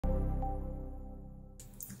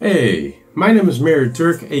Hey, my name is Mary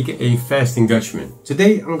Turk, aka Fasting Dutchman.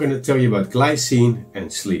 Today I'm going to tell you about glycine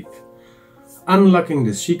and sleep. Unlocking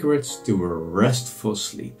the secrets to a restful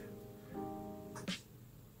sleep.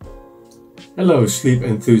 Hello sleep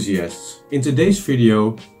enthusiasts. In today's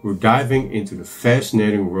video we're diving into the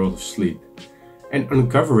fascinating world of sleep and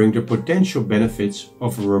uncovering the potential benefits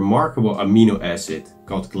of a remarkable amino acid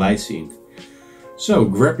called glycine. So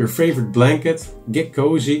grab your favorite blanket, get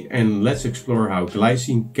cozy, and let's explore how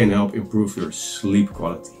glycine can help improve your sleep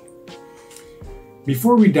quality.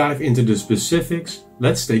 Before we dive into the specifics,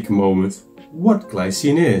 let's take a moment what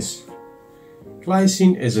glycine is.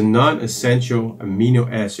 Glycine is a non-essential amino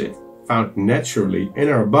acid found naturally in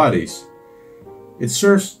our bodies. It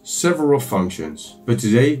serves several functions, but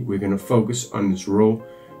today we're going to focus on its role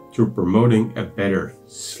to promoting a better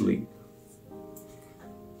sleep.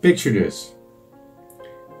 Picture this.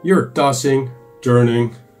 You're tossing,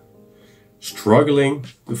 turning, struggling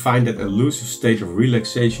to find that elusive state of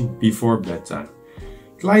relaxation before bedtime.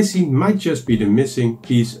 Glycine might just be the missing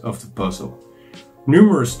piece of the puzzle.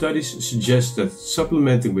 Numerous studies suggest that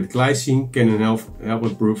supplementing with glycine can help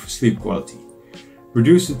improve sleep quality,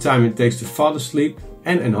 reduce the time it takes to fall asleep,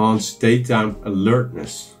 and enhance daytime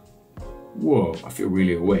alertness. Whoa, I feel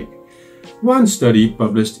really awake. One study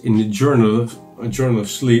published in the Journal of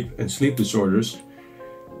Sleep and Sleep Disorders,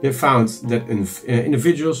 they found that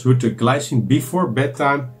individuals who took glycine before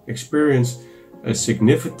bedtime experienced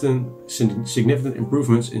significant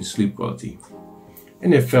improvements in sleep quality.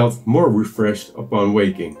 And they felt more refreshed upon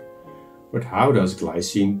waking. But how does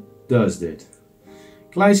glycine do that?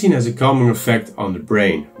 Glycine has a calming effect on the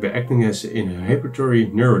brain by acting as an inhibitory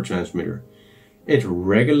neurotransmitter. It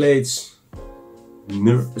regulates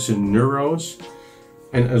neurons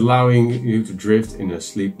and allowing you to drift in a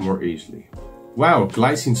sleep more easily. While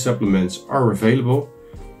glycine supplements are available,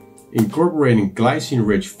 incorporating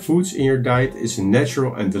glycine-rich foods in your diet is a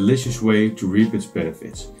natural and delicious way to reap its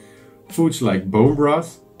benefits. Foods like bone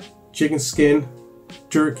broth, chicken skin,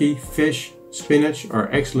 turkey, fish, spinach are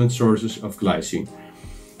excellent sources of glycine.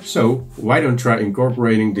 So why don't try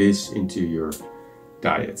incorporating this into your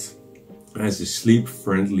diet as a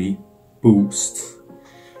sleep-friendly boost?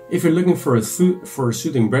 If you're looking for a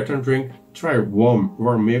soothing bedtime drink, try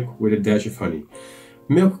warm milk with a dash of honey.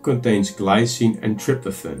 Milk contains glycine and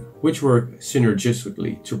tryptophan, which work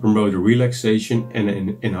synergistically to promote relaxation and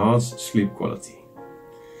enhance sleep quality.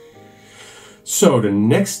 So the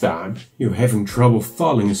next time you're having trouble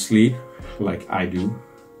falling asleep, like I do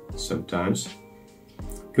sometimes,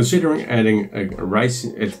 considering adding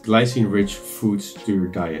glycine-rich foods to your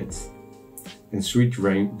diet, and sweet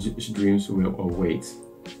dreams will await.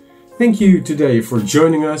 Thank you today for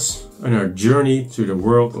joining us on our journey to the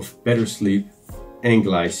world of better sleep and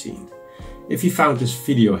glycine. If you found this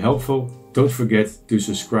video helpful, don't forget to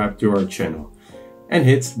subscribe to our channel and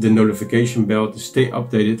hit the notification bell to stay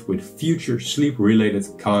updated with future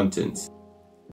sleep-related content.